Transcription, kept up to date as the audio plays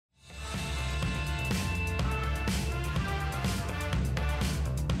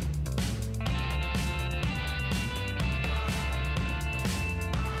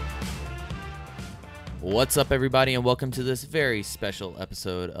What's up, everybody, and welcome to this very special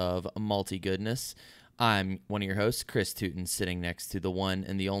episode of Malty Goodness. I'm one of your hosts, Chris Tootin, sitting next to the one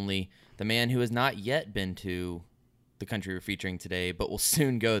and the only, the man who has not yet been to the country we're featuring today, but will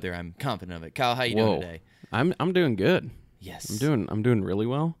soon go there. I'm confident of it. Kyle, how you doing today? I'm doing good. Yes, I'm doing really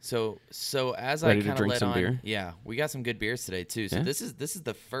well. So as Ready I to kind of drink led some on, beer? yeah, we got some good beers today too. So Yeah. this is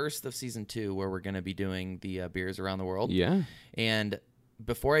the first of season 2 where we're going to be doing the beers around the world. Yeah. And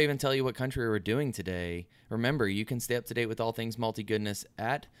before I even tell you what country we're doing today, remember, you can stay up to date with all things Malty Goodness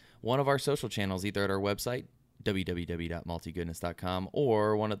at one of our social channels, either at our website, www.maltygoodness.com,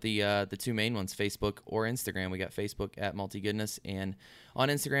 or one of the two main ones, Facebook or Instagram. We got Facebook at Malty Goodness and on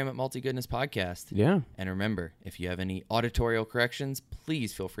Instagram at Malty Goodness Podcast. Yeah. And remember, if you have any auditorial corrections,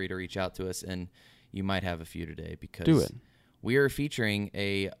 please feel free to reach out to us, and you might have a few today because Do it. we are featuring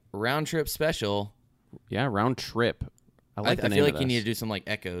a round trip special. Yeah, round trip. I like the I name feel of like you need to this. do some like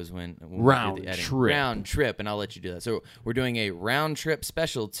echoes when we do Round the editing. trip. Round trip, and I'll let you do that. So we're doing a round trip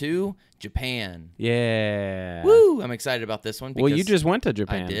special to Japan. Yeah. Woo! I'm excited about this one. Well, you because just went to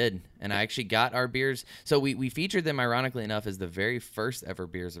Japan. I did, and I actually got our beers. So we featured them, ironically enough, as the very first ever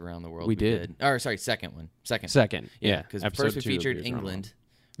beers around the world. We did. Or sorry, second one. Second. Yeah. Because Episode first we 2 of featured Beers Around the England. World.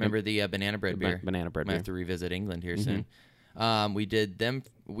 Remember the banana bread beer? Banana bread Might beer. have to revisit England here soon. We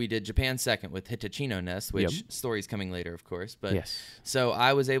did Japan second with Hitachino Nest, which story's coming later, of course. But Yes. so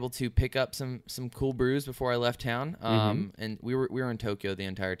I was able to pick up some cool brews before I left town. And we were in Tokyo the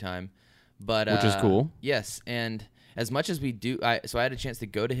entire time. But Which is cool. Yes, and as much as we do, I had a chance to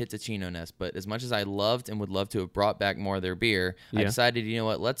go to Hitachino Nest, but as much as I loved and would love to have brought back more of their beer, I decided, you know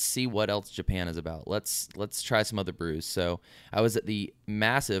what, let's see what else Japan is about. Let's try some other brews. So I was at the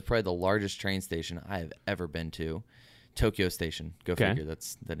massive, probably the largest train station I have ever been to, Tokyo Station. Go figure,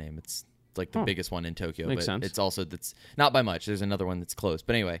 that's the name. It's like the biggest one in Tokyo. Makes but sense. It's also, that's not by much. There's another one that's close.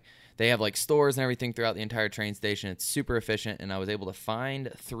 But anyway, they have like stores and everything throughout the entire train station. It's super efficient, and I was able to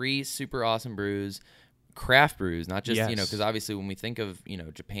find 3 super awesome brews. Craft brews, not just, because obviously when we think of,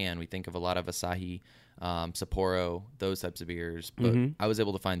 Japan, we think of a lot of Asahi, Sapporo, those types of beers. But I was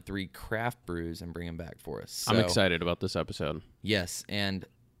able to find 3 craft brews and bring them back for us. So, I'm excited about this episode. yes, and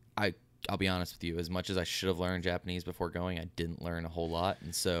I'll be honest with you, as much as I should have learned Japanese before going, I didn't learn a whole lot.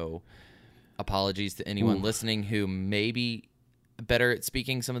 And so apologies to anyone listening who may be better at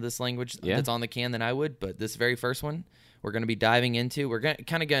speaking some of this language that's on the can than I would. But this very first one, we're going to be diving into. We're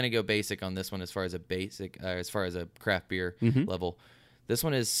kind of going to go basic on this one as far as a craft beer level. This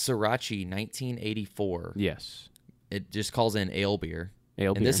one is Sorachi 1984. Yes. It just calls in ale beer.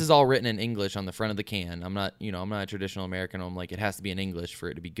 Ale and beer. this is all written in English on the front of the can. I'm not a traditional American. I'm like, it has to be in English for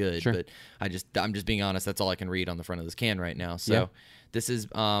it to be good. Sure. But I'm just being honest. That's all I can read on the front of this can right now. So this is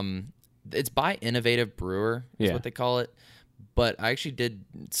it's by Innovative Brewer is what they call it. But I actually did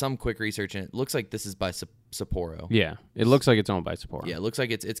some quick research, and it looks like this is by Sapporo. Yeah. It looks like it's owned by Sapporo. Yeah, it looks like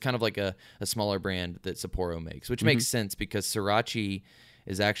it's kind of like a smaller brand that Sapporo makes, which makes sense because Sorachi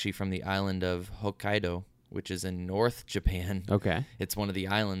is actually from the island of Hokkaido, which is in North Japan. Okay. It's one of the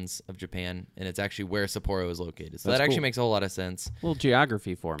islands of Japan, and it's actually where Sapporo is located. So That's that actually cool. makes a whole lot of sense. A little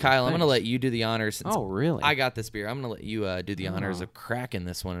geography for me. Kyle, I'm going to Thanks. let you do the honors. Since Oh, really? I got this beer. I'm going to let you do the honors of cracking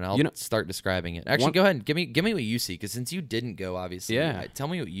this one, and I'll You know- start describing it. Actually, go ahead and give me what you see, because since you didn't go, obviously, tell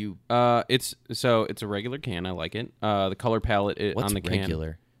me what you... It's a regular can. I like it. The color palette What's on the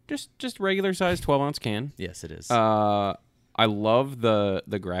regular? can. Just regular size 12-ounce can. Yes, it is. I love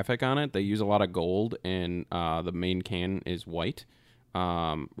the graphic on it. They use a lot of gold, and the main can is white.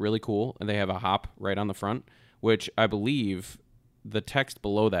 Really cool. And they have a hop right on the front, which I believe the text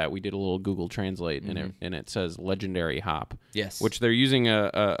below that, we did a little Google Translate, and it says legendary hop. Yes. Which they're using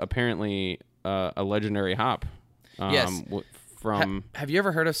apparently a legendary hop. Yes. From Have you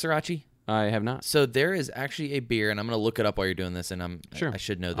ever heard of Sorachi? I have not. So there is actually a beer, and I'm going to look it up while you're doing this, and Sure. I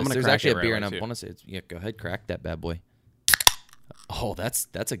should know I'm this. gonna There's crack actually it a right beer, away, and I too. want to say, go ahead, crack that bad boy. Oh, that's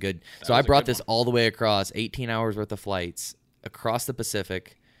a good. So was I a brought good this all the way across, 18 hours worth of flights across the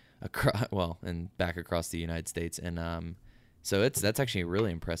Pacific, and back across the United States, and so that's actually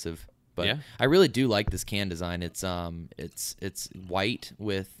really impressive. But Yeah. I really do like this can design. It's white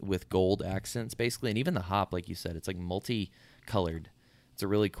with gold accents basically, and even the hop, like you said, it's like multicolored. It's a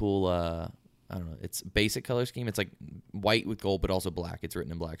really cool. I don't know. It's basic color scheme. It's like white with gold, but also black. It's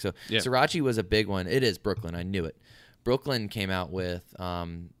written in black. So Sorachi was a big one. It is Brooklyn. I knew it. Brooklyn came out with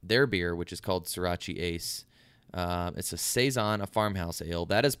their beer, which is called Sorachi Ace. It's a saison, a farmhouse ale.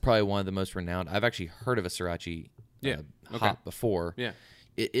 That is probably one of the most renowned. I've actually heard of a Sorachi hop before. Yeah.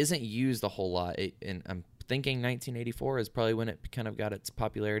 It isn't used a whole lot. And I'm thinking 1984 is probably when it kind of got its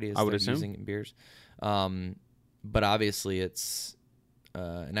popularity as I would they're assume. using it in beers. But obviously it's...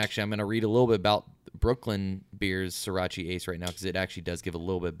 and actually, I'm going to read a little bit about Brooklyn Beer's Sriracha Ace right now because it actually does give a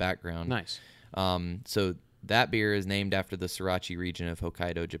little bit of background. Nice. So that beer is named after the Sriracha region of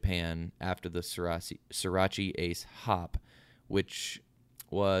Hokkaido, Japan, after the Sriracha Ace hop, which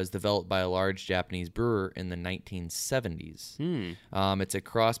was developed by a large Japanese brewer in the 1970s. It's a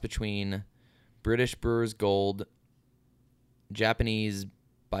cross between British Brewer's Gold, Japanese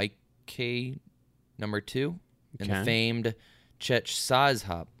Baikei No. 2, and the famed Czech Saaz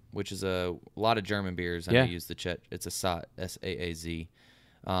hop, which is a lot of German beers. I know use the Czech. It's a Saaz, S-A-A-Z.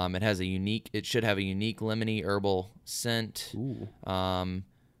 It should have a unique lemony herbal scent.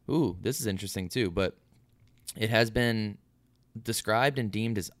 This is interesting too, but it has been described and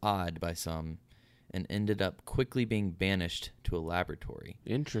deemed as odd by some and ended up quickly being banished to a laboratory.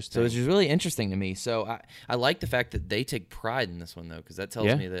 Interesting. So it's just really interesting to me. So I like the fact that they take pride in this one, though, because that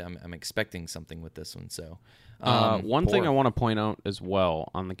tells me that I'm expecting something with this one. So one thing I want to point out as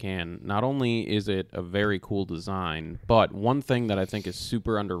well on the can, not only is it a very cool design, but one thing that I think is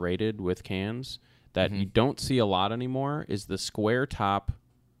super underrated with cans that you don't see a lot anymore is the square top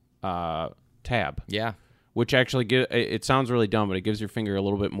tab. Yeah. Which actually it sounds really dumb, but it gives your finger a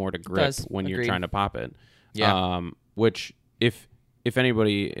little bit more to grip when you're trying to pop it. Yeah. Which if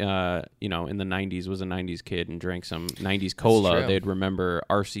anybody in the 90s was a 90s kid and drank some 90s cola, they'd remember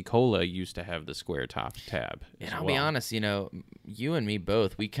RC Cola used to have the square top tab. And I'll be honest, you and me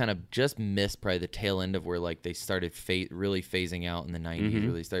both, we kind of just missed probably the tail end of where like they started really phasing out in the 90s.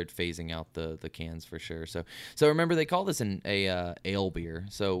 Really started phasing out the cans for sure. So remember they call this an ale beer.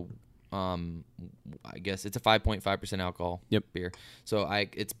 So I guess it's a 5.5% alcohol beer. So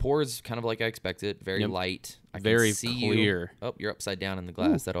it pours kind of like I expected, very light. I very can see clear. Oh, you're upside down in the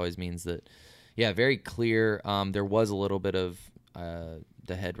glass. That always means that, very clear. There was a little bit of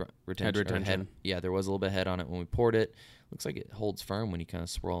the head retention. There was a little bit of head on it when we poured it. Looks like it holds firm when you kind of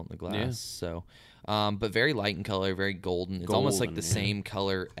swirl it in the glass. Yeah. So, but very light in color, very golden. It's almost like the same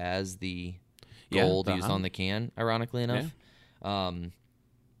color as the gold used on the can, ironically enough.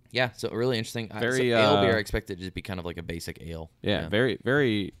 So really interesting. Very ale beer, I expected it to be kind of like a basic ale. Yeah. Very,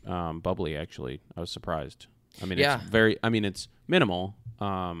 very bubbly. Actually, I was surprised. I mean, it's very. I mean, it's minimal.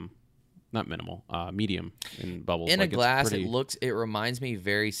 Not minimal. Medium in bubbles. In a glass, it reminds me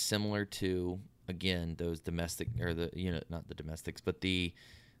very similar to again those domestic or not the domestics, but the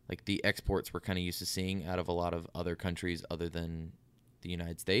exports we're kind of used to seeing out of a lot of other countries other than the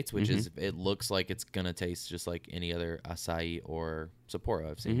United States, which is it looks like it's gonna taste just like any other acai or Sapporo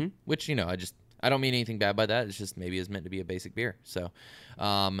I've seen. Which I don't mean anything bad by that. It's just maybe it's meant to be a basic beer. So,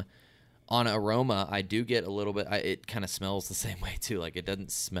 on aroma, I do get a little bit. It kind of smells the same way too. Like it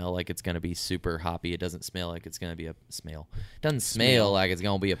doesn't smell like it's gonna be super hoppy. It doesn't smell like it's gonna be doesn't smell like it's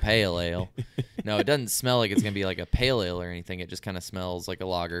gonna be a pale ale. No, it doesn't smell like it's gonna be like a pale ale or anything. It just kind of smells like a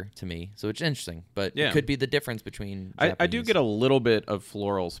lager to me. So it's interesting, but it could be the difference between. I do get a little bit of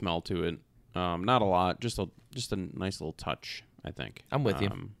floral smell to it. Not a lot, just a nice little touch. I think I'm with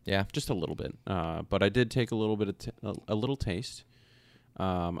you. Yeah, just a little bit. But I did take a little bit of a little taste.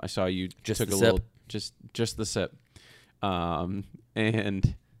 I saw you just took the a sip. little, just the sip,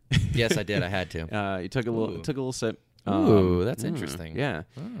 and yes, I did. I had to. You took a little sip. Ooh, that's interesting. Yeah,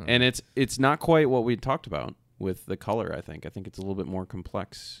 and it's not quite what we talked about with the color. I think it's a little bit more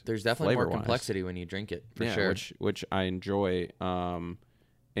complex. There's definitely more complexity when you drink it, for sure. Which I enjoy.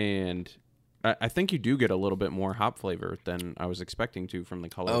 And I think you do get a little bit more hop flavor than I was expecting to from the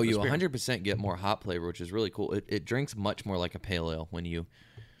color. Oh, you 100% get more hop flavor, which is really cool. It drinks much more like a pale ale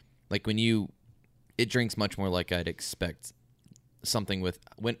it drinks much more like I'd expect something with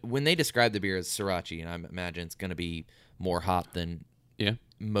when they describe the beer as Sriracha, and I imagine it's going to be more hop than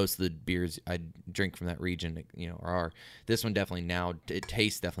most of the beers I drink from that region, are. This one definitely it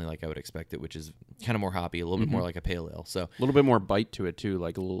tastes definitely like I would expect it, which is kind of more hoppy, a little bit more like a pale ale. So a little bit more bite to it too,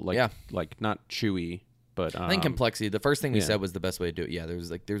 like a little like not chewy, but I think complexity. The first thing we said was the best way to do it. Yeah,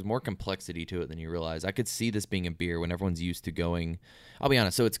 there's more complexity to it than you realize. I could see this being a beer when everyone's used to going. I'll be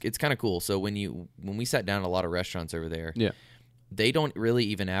honest. So it's kind of cool. So when we sat down at a lot of restaurants over there, they don't really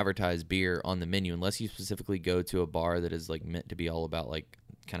even advertise beer on the menu unless you specifically go to a bar that is like meant to be all about like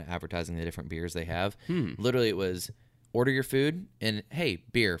kind of advertising the different beers they have. Literally, it was order your food and hey,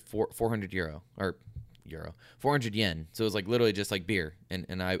 beer 400 euro or 400 yen. So it was like literally just like beer.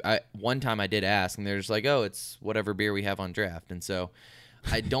 And I one time I did ask, and they're just like, oh, it's whatever beer we have on draft. And so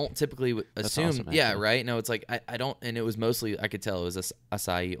I don't typically assume. Awesome, yeah, right. No, it's like I don't. And it was mostly I could tell it was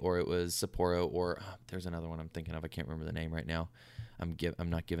Acai or it was Sapporo or there's another one I'm thinking of. I can't remember the name right now. I'm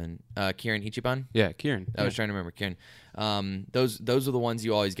not giving Kirin Ichiban. Yeah, Kirin. I was trying to remember Kirin. Those are the ones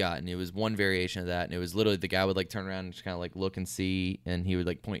you always got, and it was one variation of that, and it was literally the guy would like turn around and just kind of like look and see, and he would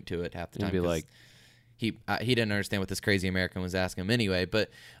like point to it half the time. And be like, he didn't understand what this crazy American was asking him anyway. But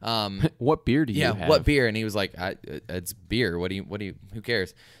what beer do you have? Yeah, what beer? And he was like, it's beer. Who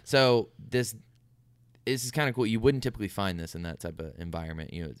cares? So this is kind of cool. You wouldn't typically find this in that type of environment.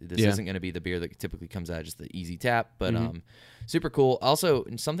 This isn't going to be the beer that typically comes out just the easy tap, but super cool. Also,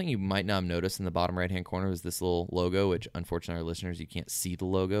 something you might not have noticed in the bottom right-hand corner is this little logo, which unfortunately our listeners, you can't see the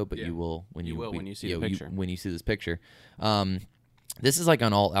logo, but you will when you see the picture. when you see this picture. This is like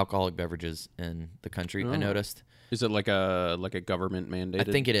on all alcoholic beverages in the country, I noticed. Is it like a government mandated? I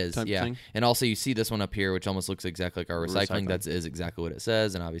think it is, yeah. Thing? And also you see this one up here, which almost looks exactly like our recycling. That is exactly what it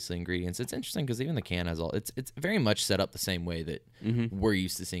says, and obviously ingredients. It's interesting because even the can has all. It's very much set up the same way that we're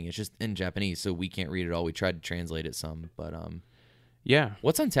used to seeing. It's just in Japanese, so we can't read it all. We tried to translate it some, but yeah.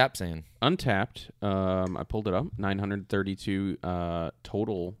 What's Untapped saying? Untapped. I pulled it up. 932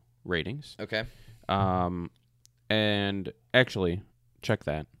 total ratings. Okay. And actually, check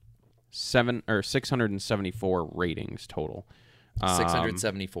that. 674 ratings total.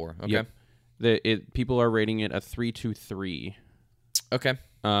 674. Okay. Yep. People are rating it a 3.23. Okay.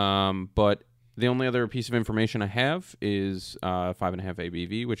 But the only other piece of information I have is 5.5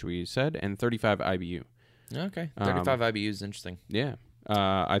 ABV, which we said, and 35 IBU. Okay. 35 IBU is interesting. Yeah.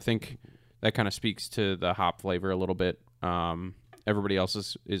 I think that kind of speaks to the hop flavor a little bit. Everybody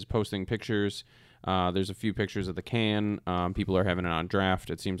else is posting pictures. There's a few pictures of the can. People are having it on draft.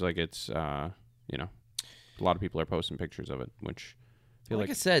 It seems like it's, a lot of people are posting pictures of it, which I feel I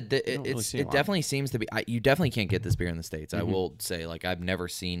said, it definitely seems to be. You definitely can't get this beer in the States. I will say, I've never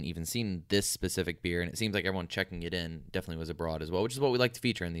seen this specific beer, and it seems like everyone checking it in definitely was abroad as well, which is what we like to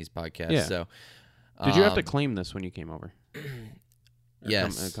feature in these podcasts. Yeah. So, did you have to claim this when you came over?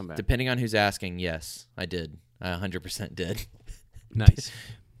 Yes. Come back? Depending on who's asking, yes, I did. I 100% did. Nice.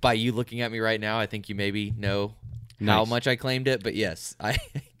 By you looking at me right now, I think you maybe know how much I claimed it, but yes, I.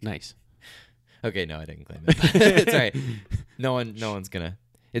 Nice. Okay, no, I didn't claim it. It's all right. No one's gonna.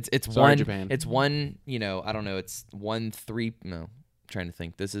 It's Sorry, one. Japan. It's one. I don't know. It's 1.3. No, I'm trying to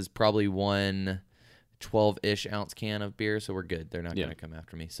think. This is probably 12-ish ounce can of beer, so we're good. They're not gonna come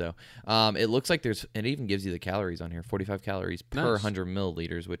after me. So, it looks like it even gives you the calories on here. 45 calories per 100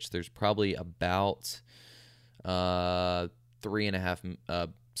 milliliters, which there's probably about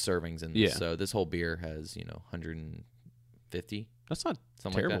 3.5 servings in this. Yeah. So this whole beer has 150. That's not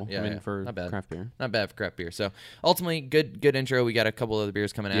something terrible. Like that. Yeah, for not bad. craft beer. Not bad for craft beer. So ultimately, good intro. We got a couple other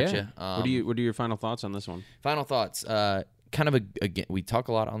beers coming at you. What are your final thoughts on this one? Final thoughts. Kind of again, we talk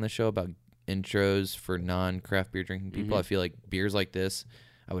a lot on this show about intros for non-craft beer drinking people. I feel like beers like this,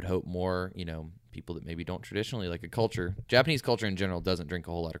 I would hope more, people that maybe don't traditionally like a culture. Japanese culture in general doesn't drink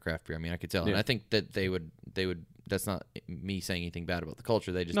a whole lot of craft beer. I mean, I could tell. Yeah. And I think that they would. That's not me saying anything bad about the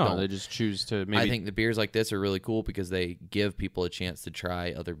culture. They just don't. They just choose to maybe. I think the beers like this are really cool because they give people a chance to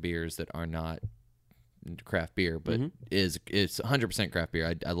try other beers that are not craft beer, but is 100% craft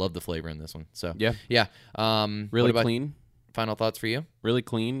beer. I love the flavor in this one. So yeah. Really clean. Final thoughts for you? Really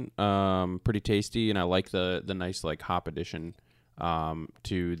clean. Pretty tasty, and I like the nice hop addition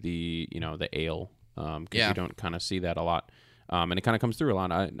to the the ale. Because you don't kind of see that a lot. And it kind of comes through a lot.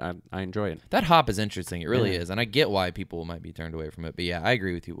 I enjoy it. That hop is interesting. It really is. And I get why people might be turned away from it. But yeah, I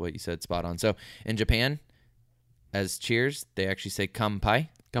agree with you. What you said, spot on. So in Japan, as cheers, they actually say kanpai.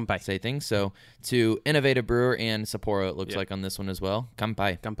 Kanpai. Say things. So to Innovative Brewer and Sapporo, it looks like on this one as well.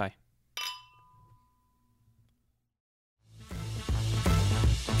 Kanpai. Kanpai.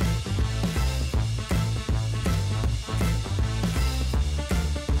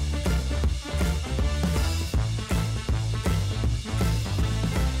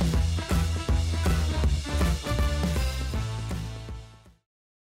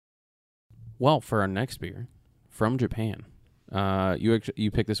 Well, for our next beer from Japan,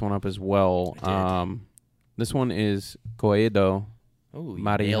 you picked this one up as well. I did. This one is Koedo. Oh, you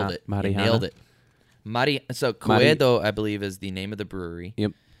nailed it. You nailed it. So Koedo, I believe, is the name of the brewery.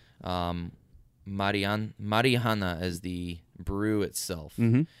 Yep. Marihana is the brew itself.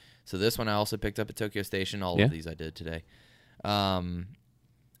 Mm-hmm. So this one I also picked up at Tokyo Station. All of these I did today.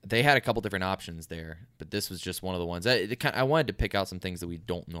 They had a couple different options there, but this was just one of the ones. I wanted to pick out some things that we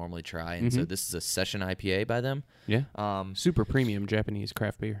don't normally try, and so this is a session IPA by them. Yeah. Super premium Japanese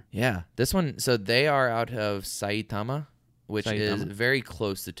craft beer. Yeah. This one, so they are out of Saitama, which is very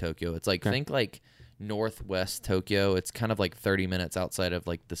close to Tokyo. It's think northwest Tokyo. It's kind of 30 minutes outside of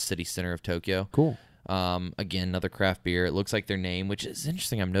the city center of Tokyo. Cool. Again, another craft beer. It looks like their name, which is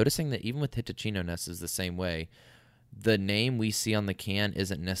interesting. I'm noticing that even with Hitachino Ness is the same way. The name we see on the can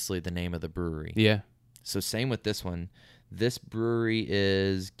isn't necessarily the name of the brewery. Yeah. So same with this one. This brewery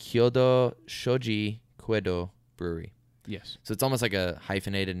is Kyodo Shoji Koedo Brewery. Yes. So it's almost like a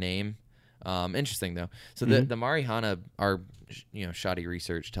hyphenated name. Interesting though. So the Marihana, our shoddy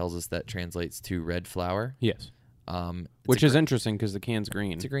research tells us that translates to red flower. Yes. It's Which is interesting because the can's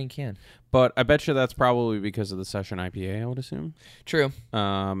green. It's a green can. But I bet you that's probably because of the Session IPA, I would assume. True.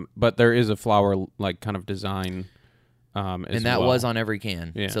 But there is a flower like kind of design. And that was on every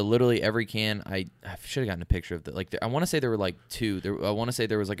can. Yeah. So literally every can, I should have gotten a picture of that. Like I want to say there were like two. I want to say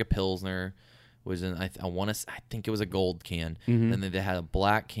there was like a Pilsner. I think it was a gold can. Mm-hmm. And then they had a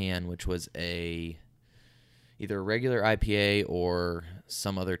black can, which was either a regular IPA or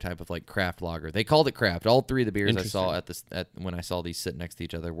some other type of like craft lager. They called it craft. All three of the beers I saw when I saw these sit next to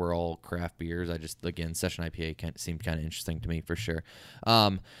each other were all craft beers. Session IPA seemed kind of interesting to me for sure.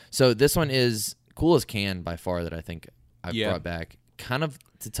 So this one is coolest can by far that I think I've brought back. Kind of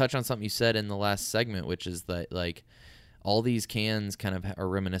to touch on something you said in the last segment, which is that like all these cans kind of are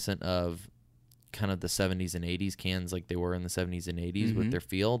reminiscent of kind of the 70s and 80s cans like they were in the 70s and 80s with their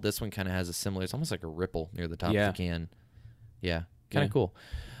feel. This one kind of has a similar, it's almost like a ripple near the top of the can. Yeah, kind of cool.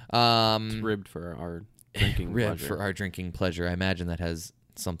 It's ribbed for our drinking pleasure. For our drinking pleasure. I imagine that has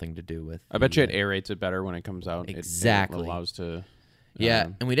something to do with... I bet you it aerates it better when it comes out. Exactly. It allows to... Yeah,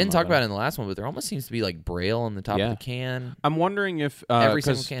 and we didn't talk about it in the last one, but there almost seems to be like braille on the top of the can. I'm wondering if... every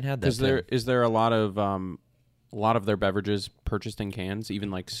single can had that. Is there a lot of their beverages purchased in cans,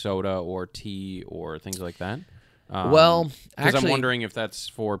 even like soda or tea or things like that? Well, because I'm wondering if that's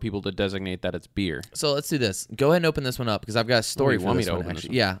for people to designate that it's beer. So let's do this. Go ahead and open this one up because I've got a story for this one.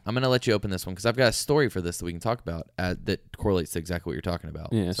 Actually, yeah, I'm going to let you open this one because I've got a story for this that we can talk about that correlates to exactly what you're talking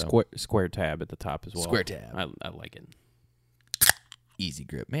about. Yeah, square tab at the top as well. Square tab. I like it. Easy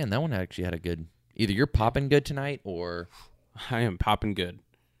grip, man. That one actually had a good. Either you're popping good tonight or I am popping good.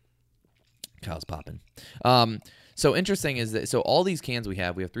 Kyle's popping. So interesting is that all these cans we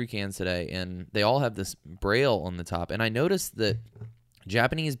have 3 cans today, and they all have this braille on the top. And I noticed that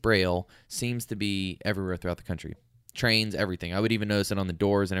Japanese braille seems to be everywhere throughout the country. Trains, everything. I would even notice it on the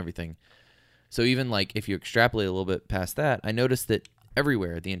doors and everything. So even like if you extrapolate a little bit past that, I noticed that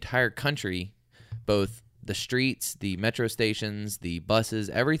everywhere, the entire country, both the streets, the metro stations, the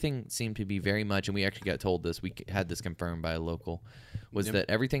buses, everything seemed to be very much, and we actually got told this, we had this confirmed by a local, was that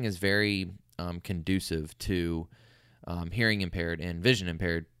everything is very conducive to hearing impaired and vision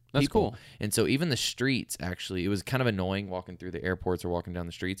impaired people. That's cool. And so even the streets, actually, it was kind of annoying walking through the airports or walking down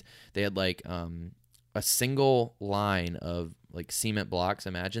the streets. They had like a single line of like cement blocks,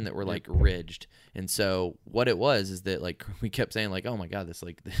 imagine, that were like ridged. And so what it was is that like we kept saying like, oh my God, this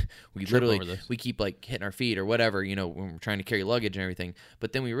like we keep like hitting our feet or whatever, when we're trying to carry luggage and everything.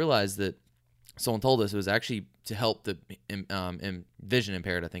 But then we realized that someone told us it was actually to help the vision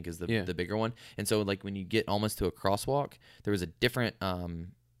impaired, I think is the bigger one. And so like when you get almost to a crosswalk, there was a different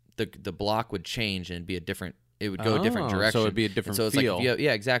the block would change and be a different. It would go a different direction. So it'd be a different feel. Like,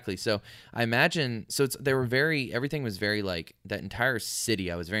 yeah, exactly. So I imagine, everything was very like, that entire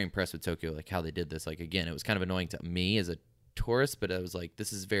city, I was very impressed with Tokyo, like how they did this. Like, again, it was kind of annoying to me as a tourist, but I was like,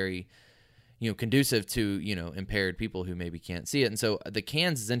 this is very, conducive to, impaired people who maybe can't see it. And so the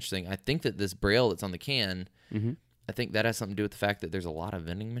cans is interesting. I think that this braille that's on the can, I think that has something to do with the fact that there's a lot of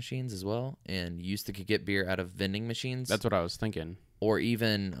vending machines as well. And you used to could get beer out of vending machines. That's what I was thinking. Or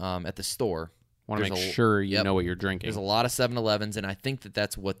even at the store. Want to make sure you know what you're drinking. There's a lot of 7-Elevens, and I think that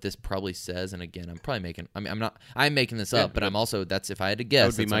that's what this probably says. And again, I'm making this up, but I'm also, that's, if I had to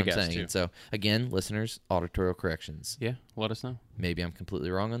guess, that would be my guess saying. too. And so again, listeners, auditorial corrections. Yeah, let us know. Maybe I'm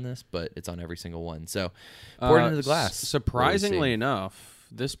completely wrong on this, but it's on every single one. So pour it into the glass. Surprisingly enough,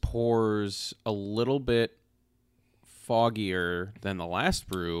 this pours a little bit foggier than the last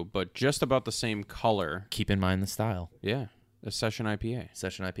brew, but just about the same color. Keep in mind the style. Yeah. A Session IPA.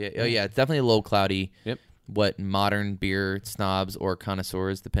 Session IPA. Oh, yeah. It's definitely a little cloudy. Yep. What modern beer snobs or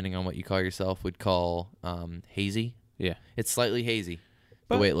connoisseurs, depending on what you call yourself, would call hazy. Yeah. It's slightly hazy,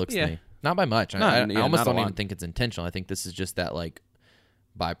 the way it looks to me. Not by much. I almost don't even think it's intentional. I think this is just that, like,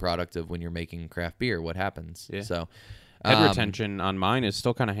 byproduct of when you're making craft beer, what happens. Yeah. So, head retention on mine is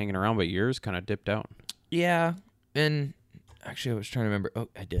still kind of hanging around, but yours kind of dipped out. Yeah. And actually, I was trying to remember. Oh,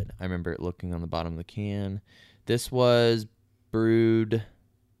 I did. I remember it looking on the bottom of the can. This was brewed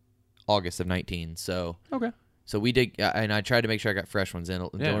August of 19. So okay. So we did, and I tried to make sure I got fresh ones in.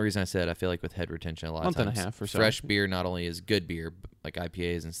 The only reason I said I feel like with head retention a lot of times, month and a half or so. Fresh beer not only is good beer like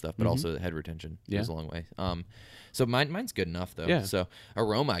IPAs and stuff, but also head retention goes a long way. So mine's good enough though. Yeah. So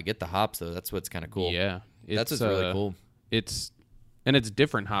aroma, I get the hops though. That's what's kind of cool. Yeah, that's what's really cool. It's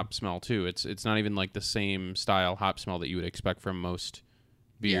different hop smell too. It's not even like the same style hop smell that you would expect from most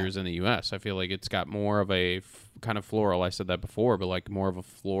beers in the U.S. I feel like it's got more of a kind of floral. I said that before, but like more of a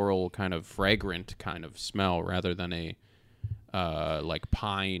floral kind of fragrant kind of smell rather than a like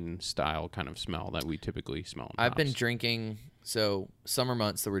pine style kind of smell that we typically smell in I've been hops. drinking summer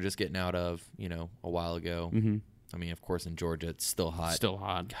months that we're just getting out of, a while ago. Mm-hmm. I mean, of course, in Georgia it's still hot. Still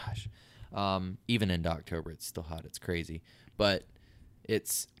hot. Gosh, even into October it's still hot. It's crazy, but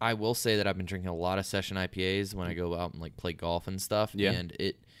I will say that I've been drinking a lot of session IPAs when I go out and like play golf and stuff. Yeah. And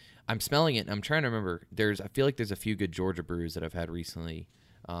I'm smelling it. And I'm trying to remember. I feel like there's a few good Georgia brews that I've had recently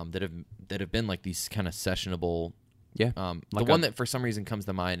that have been like these kind of sessionable. Yeah. The one that for some reason comes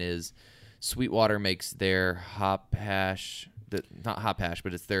to mind is Sweetwater makes their hop hash. Not hop hash,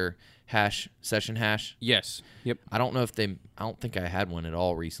 but it's their session hash. Yes. Yep. I don't think I had one at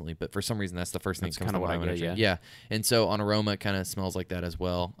all recently, but for some reason that's the first thing that comes to mind when I drink. Yeah. And so on aroma, it kind of smells like that as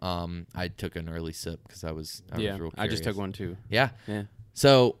well. I took an early sip because I was real curious. I just took one too. Yeah. Yeah.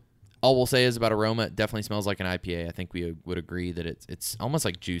 So all we'll say is about aroma, it definitely smells like an IPA. I think we would agree that it's almost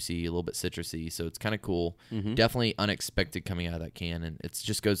like juicy, a little bit citrusy, so it's kind of cool. Mm-hmm. Definitely unexpected coming out of that can, and it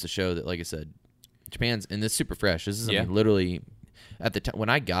just goes to show that, like I said, Japan's, and this is super fresh. This is I mean, literally at the time when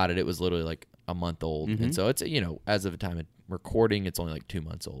I got it, it was literally like a month old, and so it's as of the time of recording, it's only like 2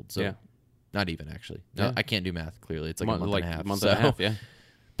 months old. So not even actually. No, I can't do math. Clearly, it's like a month and a half. Month and a half. Yeah.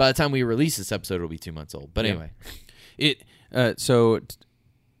 By the time we release this episode, it'll be 2 months old. But anyway,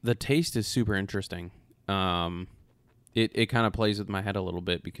 the taste is super interesting. It kind of plays with my head a little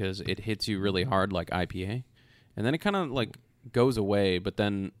bit because it hits you really hard like IPA, and then it kind of like goes away, but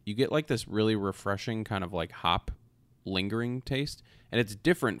then you get like this really refreshing kind of like hop lingering taste, and it's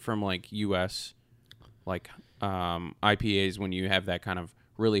different from like US like IPAs when you have that kind of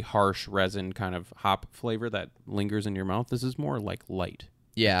really harsh resin kind of hop flavor that lingers in your mouth. This is more like light.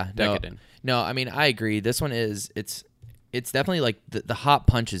 Yeah, decadent. No, I mean I agree. This one it's definitely like the hop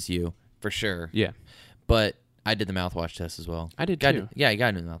punches you for sure. Yeah, but I did the mouthwash test as well. I did too. I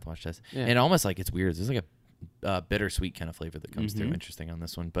got into the mouthwash test, and almost like it's weird. There's like a bittersweet kind of flavor that comes through. Interesting on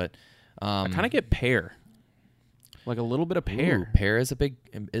this one, but I kind of get pear, like a little bit of pear. Ooh, pear is a big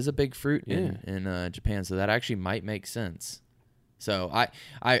fruit in Japan, so that actually might make sense. So I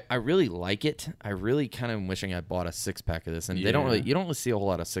really like it. I really kind of wishing I bought a 6-pack of this, and you don't really see a whole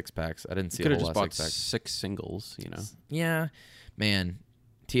lot of 6-packs. I didn't see a whole lot of 6-packs. 6 singles, Yeah, man.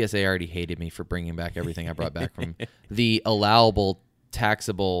 TSA already hated me for bringing back everything I brought back from the allowable,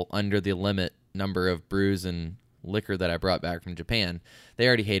 taxable, under the limit number of brews and liquor that I brought back from Japan. They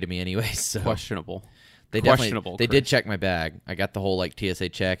already hated me anyway. So questionable. They did check my bag. I got the whole like TSA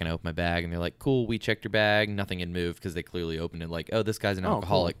check, and I opened my bag, and they're like, "Cool, we checked your bag. Nothing had moved," because they clearly opened it. Like, "Oh, this guy's an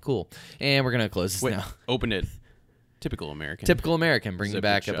alcoholic. Cool. And we're gonna close this now." Opened it. Typical American. Bringing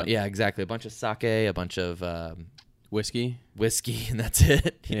back exactly, a bunch of sake, a bunch of whiskey, and that's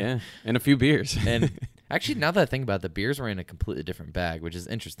it. Yeah, and a few beers. And actually, now that I think about it, the beers were in a completely different bag, which is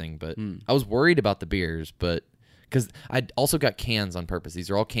interesting. But I was worried about the beers, but because I also got cans on purpose. These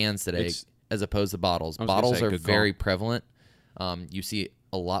are all cans today, as opposed to bottles. Bottles are very prevalent. You see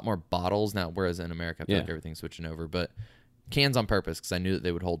a lot more bottles now, whereas in America, I feel like everything's switching over. But cans on purpose because I knew that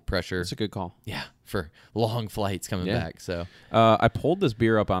they would hold pressure. That's a good call. Yeah, for long flights coming back. So I pulled this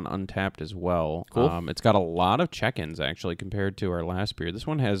beer up on Untapped as well. Cool. It's got a lot of check-ins actually compared to our last beer. This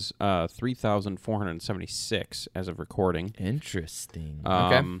one has 3,476 as of recording. Interesting.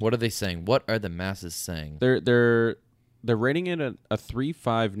 Okay. What are they saying? What are the masses saying? They're rating it a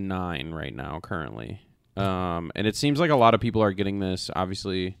 3.59 right now currently. And it seems like a lot of people are getting this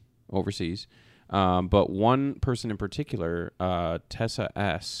obviously overseas. But one person in particular, Tessa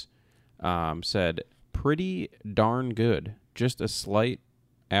S., said, "Pretty darn good. Just a slight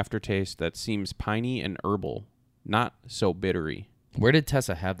aftertaste that seems piney and herbal, not so bittery." Where did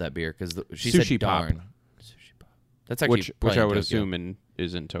Tessa have that beer? Because she Sushi said darn. Pop. Sushi Pop. That's actually which I would Tokyo. assume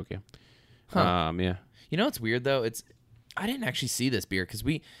is in Tokyo. Huh. Yeah. You know what's weird though? I didn't actually see this beer because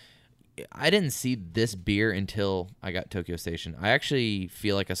I didn't see this beer until I got Tokyo Station. I actually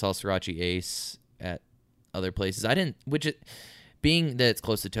feel like I saw Sriracha Ace at other places. Being that it's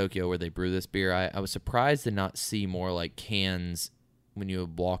close to Tokyo where they brew this beer, I was surprised to not see more like cans when you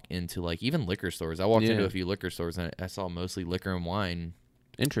walk into like even liquor stores. I walked into a few liquor stores and I saw mostly liquor and wine.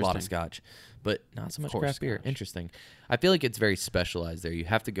 Interesting. A lot of scotch, but not so much craft beer. Interesting. I feel like it's very specialized there. You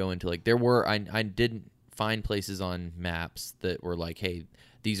have to go into like I didn't find places on maps that were like, hey,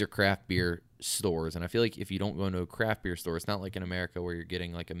 these are craft beer stores. And I feel like if you don't go into a craft beer store, it's not like in America where you're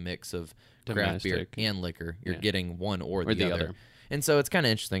getting like a mix of craft beer and liquor. You're getting one or the other. And so it's kind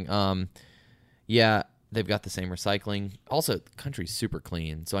of interesting. They've got the same recycling. Also, the country's super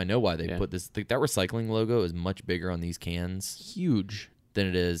clean. So I know why they put this. That recycling logo is much bigger on these cans. Huge. than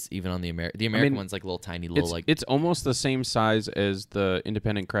it is even on the American mean, one's like a little tiny little like it's almost the same size as the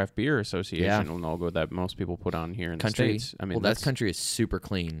Independent Craft Beer Association logo that most people put on here in Country. the States. I mean, well, that's Country is super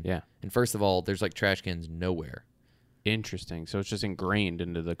clean. Yeah. And first of all, there's like trash cans nowhere. Interesting. So it's just ingrained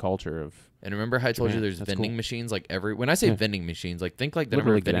into the culture of. And remember how I told you Japan. there's That's vending cool. machines like when I say vending machines, like think like the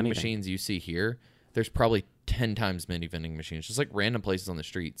Literally number of get vending anything. machines you see here, there's probably 10 times many vending machines, just like random places on the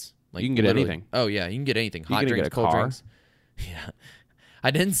streets. Like You can get literally- anything. Oh yeah, you can get anything. Hot can drinks, get a cold car. drinks. Yeah.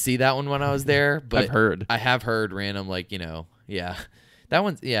 I didn't see that one when I was there, but I've heard. I have heard random yeah. That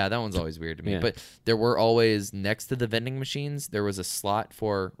one's always weird to me. Yeah. But there were always next to the vending machines, there was a slot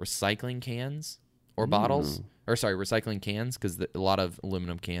for recycling cans or bottles. Or sorry, recycling cans because a lot of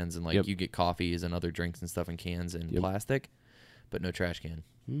aluminum cans and Yep. you get coffees and other drinks and stuff in cans and plastic, but no trash can.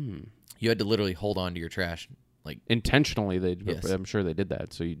 You had to literally hold on to your trash Intentionally, Yes. I'm sure they did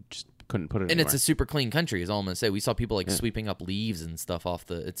that, so you just couldn't put it and anywhere. it's a super clean country is all I'm gonna say. We saw people sweeping up leaves and stuff off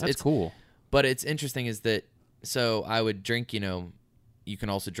the. That's cool. But it's interesting is that so I would drink. You can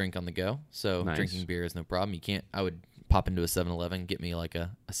also drink on the go. So Nice. drinking beer is no problem. You can't. I would pop into a 7-Eleven, get me like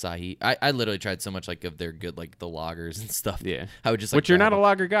a Asahi. I literally tried so much of their good the lagers and stuff. Yeah. I would just But you're grab not a them.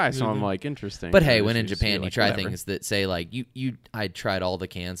 lager guy, so I'm like, interesting. But hey, So when in you're Japan, you like, try whatever. things that say I tried all the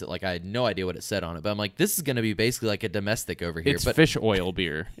cans that I had no idea what it said on it, but I'm like, this is going to be basically like a domestic over here. It's But fish oil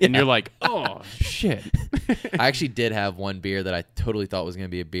beer, and you're like, oh shit. I actually did have one beer that I totally thought was going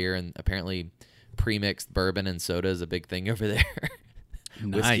to be a beer, and apparently pre-mixed bourbon and soda is a big thing over there. Whiskey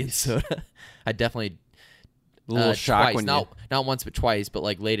and Nice. soda. I definitely A little shock twice, when not once but twice, but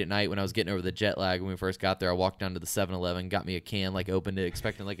late at night when I was getting over the jet lag when we first got there, I walked down to the 7-Eleven, got me a can, opened it,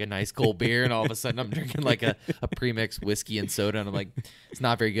 expecting a nice cold beer, and all of a sudden I'm drinking a pre-mixed whiskey and soda, and I'm like, it's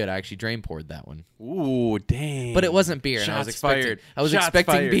not very good. I actually drain poured that one, Ooh, dang. but it wasn't beer. And I was Shots expecting, fired. I was Shots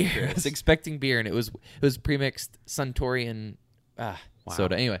expecting fired, beer. Chris. I was expecting beer, and it was pre-mixed Suntory and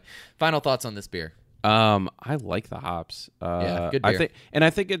soda. Anyway, final thoughts on this beer. I like the hops. Good I beer.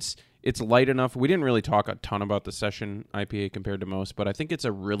 think it's light enough. We didn't really talk a ton about the session IPA compared to most, but I think it's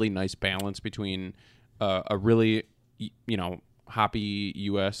a really nice balance between a really hoppy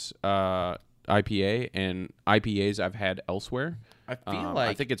US IPA and IPAs I've had elsewhere. I feel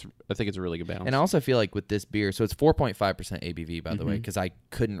I think it's a really good balance. And I also feel with this beer, so it's 4.5% ABV, by the way, because I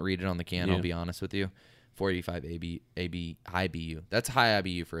couldn't read it on the can. Yeah. I'll be honest with you. 485 IBU. That's high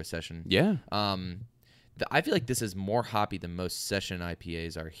IBU for a session. yeah, I feel this is more hoppy than most session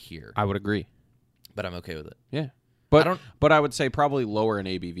IPAs are here, I would agree. but I'm okay with it. Yeah, don't- but I would say probably lower in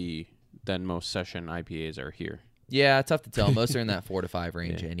ABV than most session IPAs are here. Yeah, it's tough to tell. Most are in that 4 to 5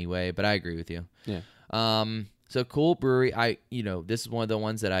 range anyway, but I agree with you. Yeah. So cool brewery. This is one of the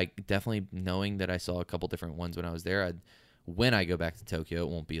ones that I definitely, knowing that I saw a couple different ones when I was there. When I go back to Tokyo, it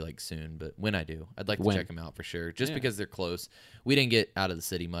won't be soon, but when I do, I'd like to check them out for sure. Just because they're close. We didn't get out of the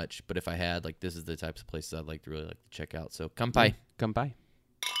city much, but if I had, this is the types of places I'd really like to check out. So kanpai. Come by.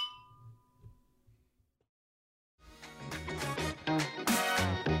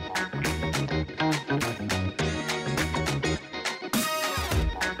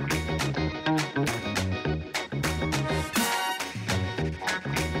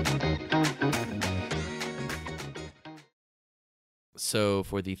 So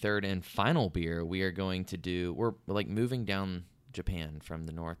for the third and final beer, we are going to do. We're moving down Japan from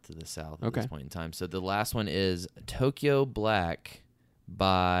the north to the south at this point in time. So the last one is Tokyo Black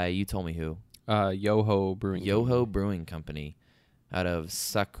by, you told me who? Yoho Brewing. Yoho Brewing Company out of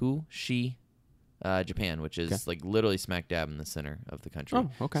Sakushi, Japan, which is literally smack dab in the center of the country. Oh,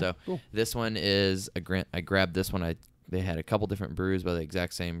 okay. So Cool. this one is I grabbed this one. They had a couple different brews by the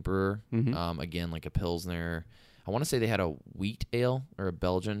exact same brewer. Again, a Pilsner. I want to say they had a wheat ale or a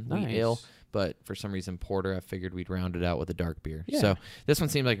Belgian wheat ale, but for some reason porter. I figured we'd round it out with a dark beer. Yeah. So this one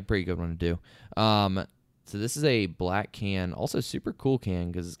seemed like a pretty good one to do. So this is a black can, also super cool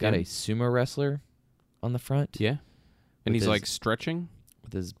can because it's got a sumo wrestler on the front. Yeah. And With he's his- stretching.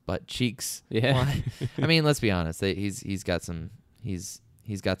 With his butt cheeks. Yeah. flying. I mean, let's be honest. He's got some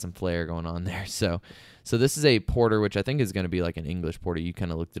flair going on there. So this is a porter, which I think is going to be an English porter. You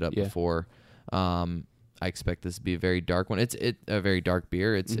kind of looked it up before. I expect this to be a very dark one. It's a very dark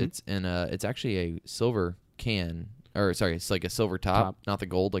beer. It's it's actually a silver can, or sorry, it's a silver top, not the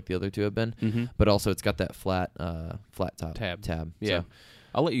gold like the other two have been. But also it's got that flat top tab. Yeah. So,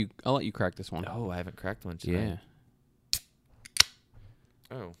 I'll let you crack this one. I haven't cracked one tonight.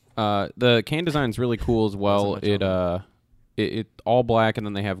 Yeah. Oh. The can design's really cool as well. Wasn't much It all black, and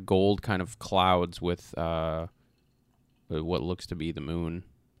then they have gold kind of clouds with what looks to be the moon,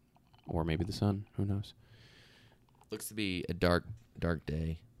 or maybe the sun. Who knows? Looks to be a dark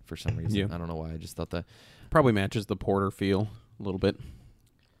day for some reason. Yeah. I don't know why. I just thought that. Probably matches the porter feel a little bit.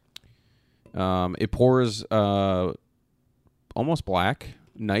 It pours almost black.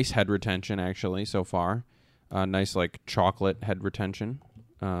 Nice head retention, actually, so far. Nice, like, chocolate head retention.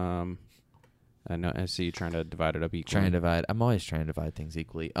 I see you trying to divide it up equally. Trying to divide. I'm always trying to divide things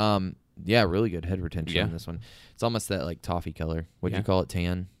equally. Yeah, really good head retention on this one. It's almost that, like, toffee color. What'd you call it,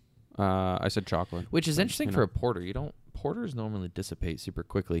 tan? I said chocolate. Which is interesting for a porter. Porters normally dissipate super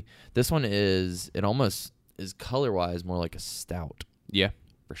quickly. This one it almost is color-wise more like a stout. Yeah.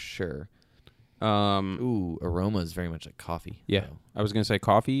 For sure. Aroma is very much like coffee. Yeah. So. I was going to say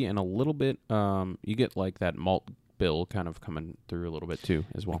coffee and a little bit, you get like that malt bill kind of coming through a little bit too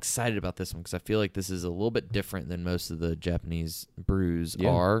as well. I'm excited about this one because I feel like this is a little bit different than most of the Japanese brews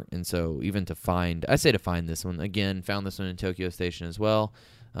are. And so even to find this one, again, found this one in Tokyo Station as well.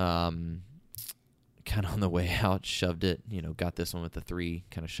 Kind of on the way out, shoved it, got this one with the 3,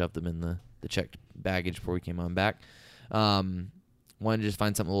 kind of shoved them in the checked baggage before we came on back. Wanted to just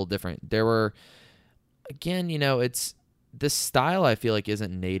find something a little different. There were, again, it's this style I feel like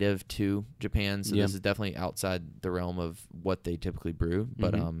isn't native to Japan, so this is definitely outside the realm of what they typically brew.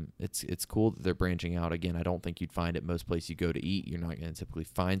 But it's cool that they're branching out. Again, I don't think you'd find it most places you go to eat. You're not going to typically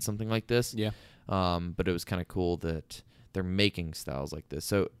find something like this. Yeah. But it was kind of cool that they're making styles like this.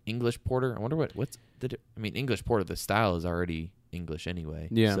 So English porter, I wonder English porter, the style is already English anyway.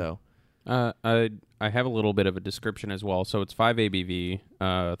 Yeah. So I have a little bit of a description as well. So it's 5 ABV,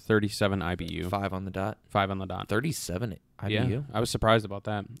 37 IBU. 5 on the dot. 5 on the dot. 37 IBU. Yeah, I was surprised about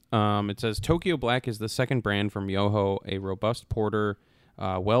that. It says Tokyo Black is the second brand from Yoho, a robust porter,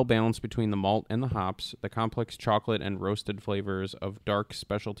 well balanced between the malt and the hops. The complex chocolate and roasted flavors of dark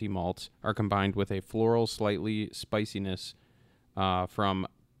specialty malts are combined with a floral, slightly spiciness from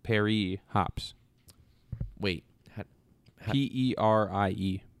Paris hops. Wait. Perie.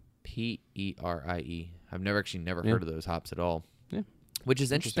 Perie. I've never heard of those hops at all. Yeah. Which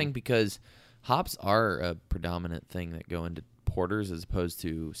is interesting because hops are a predominant thing that go into porters as opposed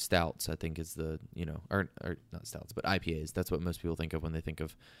to stouts, I think is the, or not stouts, but IPAs. That's what most people think of when they think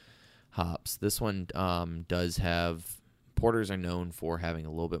of hops. This one does have, porters are known for having a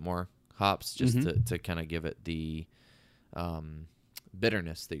little bit more hops just to kind of give it the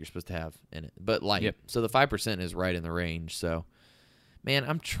bitterness that you're supposed to have in it, but light. Yep. So the 5% is right in the range. So, man,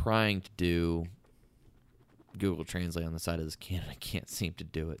 I'm trying to do Google Translate on the side of this can. I can't seem to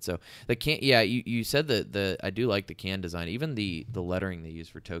do it. So the can, you said that I do like the can design, even the lettering they use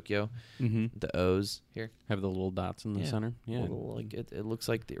for Tokyo, the O's here have the little dots in the center. Yeah, like it looks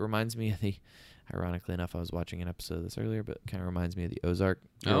like it reminds me of the. Ironically enough, I was watching an episode of this earlier, but it kind of reminds me of the Ozark.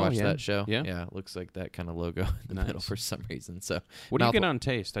 You watch that show? Yeah. It looks like that kind of logo in the middle for some reason. So, what do you get on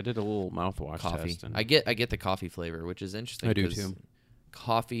taste? I did a little mouthwash coffee. test. I get the coffee flavor, which is interesting. I do too.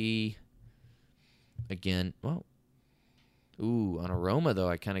 Coffee. Again, well, on aroma though,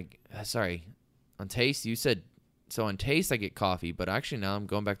 I kind of on taste. You said so on taste I get coffee, but actually now I'm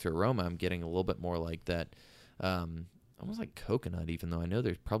going back to aroma. I'm getting a little bit more like that. Almost like coconut, even though I know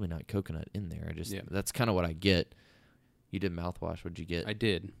there's probably not coconut in there. That's kind of what I get. You did mouthwash. What'd you get? I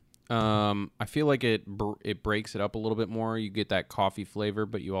did. I feel like it breaks it up a little bit more. You get that coffee flavor,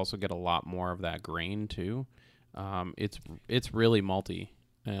 but you also get a lot more of that grain too. It's really malty.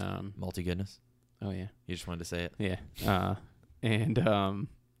 Malty goodness. Oh yeah. You just wanted to say it. Yeah.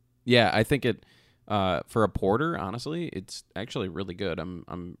 I think it for a porter, honestly, it's actually really good.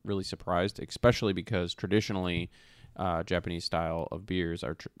 I'm really surprised, especially because traditionally Japanese style of beers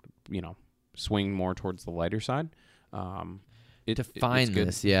are swing more towards the lighter side. To find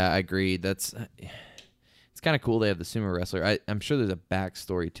this, I agree. It's kind of cool. They have the sumo wrestler. I'm sure there's a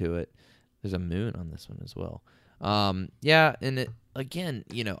backstory to it. There's a moon on this one as well. And it, again,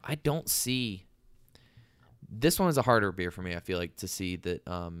 I don't see. This one is a harder beer for me. I feel like to see that.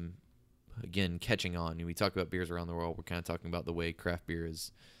 Again, catching on. We talk about beers around the world. We're kind of talking about the way craft beer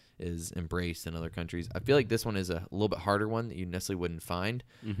is embraced in other countries. I feel like this one is a little bit harder one that you necessarily wouldn't find.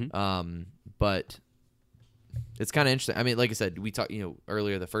 But it's kind of interesting. I mean, like I said, we talked,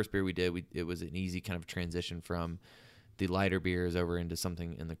 earlier, the first beer we did, it was an easy kind of transition from the lighter beers over into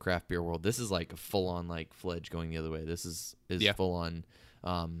something in the craft beer world. This is like a full-on like Fledge going the other way. This is full-on.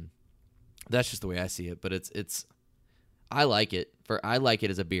 That's just the way I see it. But it's I like it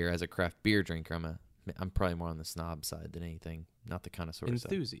as a beer, as a craft beer drinker. I'm probably more on the snob side than anything, not the connoisseur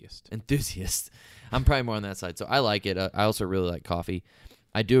enthusiast. I'm probably more on that side. So I like it. I also really like coffee.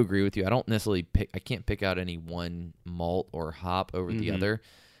 I do agree with you. I don't necessarily I can't pick out any one malt or hop over the other.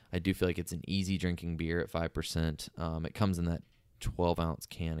 I do feel like it's an easy drinking beer at 5%. It comes in that 12-ounce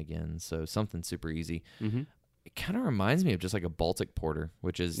can again, so something super easy. It kind of reminds me of just like a Baltic porter,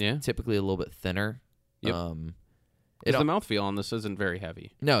 which is typically a little bit thinner. Yep. Because the mouthfeel on this isn't very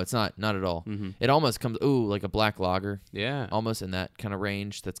heavy. No, it's not at all. Mm-hmm. It almost comes like a black lager. Yeah, almost in that kind of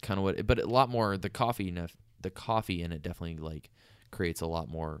range. That's kind of what, but a lot more the coffee in it definitely like creates a lot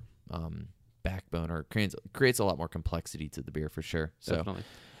more backbone, or creates a lot more complexity to the beer for sure. So definitely.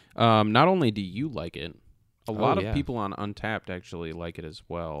 Not only do you like it, a lot of yeah. people on Untappd actually like it as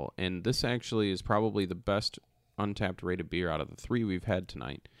well. And this actually is probably the best Untappd rated beer out of the 3 we've had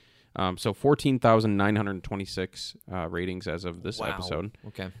tonight. So 14,926 ratings as of this episode.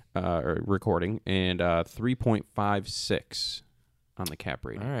 Okay. Or recording, and 3.56 on the cap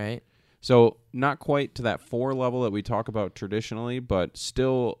rating. All right. So not quite to that 4 level that we talk about traditionally, but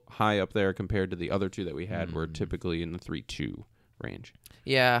still high up there compared to the other 2 that we had, were typically in the 3.2 range.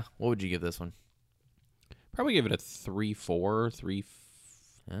 Yeah. What would you give this one? Probably give it a 3.4,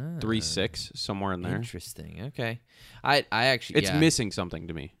 3.6, somewhere in there. Interesting. Okay. I actually, it's missing something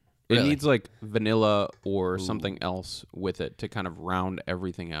to me. It Really? needs like vanilla or something else with it to kind of round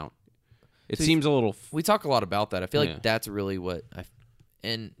everything out. It seems a little. We talk a lot about that. I feel Yeah. like that's really what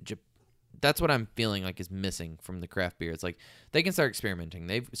that's what I'm feeling like is missing from the craft beer. It's like they can start experimenting.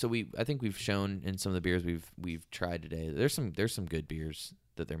 I think we've shown in some of the beers we've tried today. There's some good beers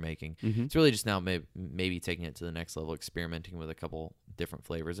that they're making. Mm-hmm. It's really just now maybe taking it to the next level, experimenting with a couple different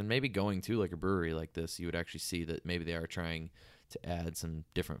flavors, and maybe going to like a brewery like this, you would actually see that maybe they are trying to add some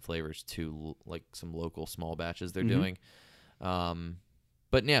different flavors to like some local small batches they're doing.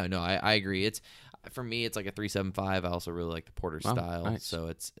 But no, I agree. It's for me, it's like a 3.75. I also really like the porter style, nice. so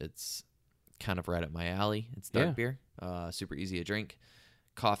it's kind of right up my alley. It's dark beer, super easy to drink.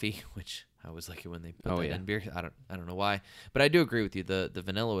 Coffee, which I always like it when they put that in beer. I don't know why, but I do agree with you. The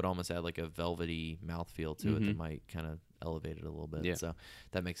vanilla would almost add like a velvety mouthfeel to it that might kind of elevate it a little bit. Yeah. So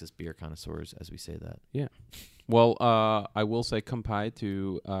that makes us beer connoisseurs as we say that. Yeah. Well, I will say kampai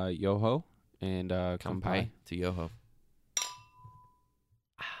to Yoho, and Kampai to Yoho.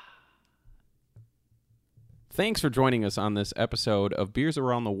 Thanks for joining us on this episode of Beers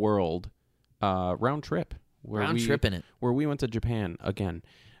Around the World Round Trip. Tripping it. Where we went to Japan again.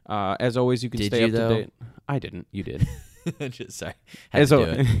 As always, you can stay up to date. I didn't. You did. Just sorry. As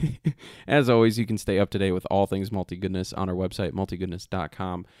always, you can stay up to date with all things Multi Goodness on our website,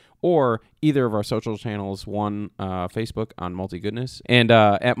 multigoodness.com, or either of our social channels, one Facebook on Multi Goodness, and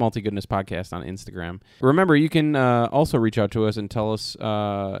at Multi Goodness Podcast on Instagram. Remember, you can also reach out to us and tell us,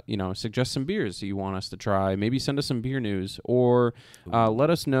 suggest some beers you want us to try. Maybe send us some beer news, or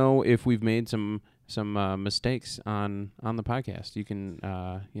let us know if we've made some mistakes on the podcast. You can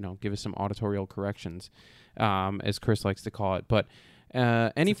give us some auditorial corrections, as Chris likes to call it. But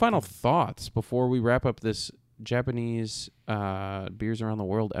any final thoughts before we wrap up this Japanese Beers Around the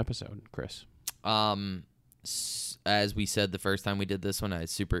World episode, Chris? As we said the first time we did this one,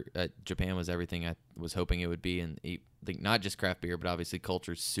 Japan was everything I was hoping it would be, and I think not just craft beer, but obviously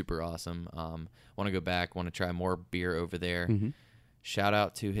culture's super awesome. Want to go back, want to try more beer over there. Mm-hmm. Shout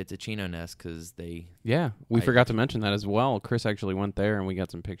out to Hitachino Nest because we forgot to mention that as well. Chris actually went there and we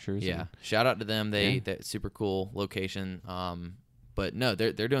got some pictures. Yeah, shout out to them. They're super cool location. But no,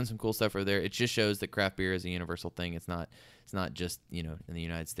 they're doing some cool stuff over there. It just shows that craft beer is a universal thing. It's not just in the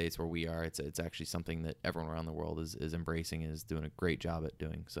United States where we are. It's actually something that everyone around the world is embracing and is doing a great job at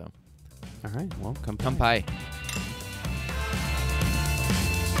doing. So, all right, well, kampai.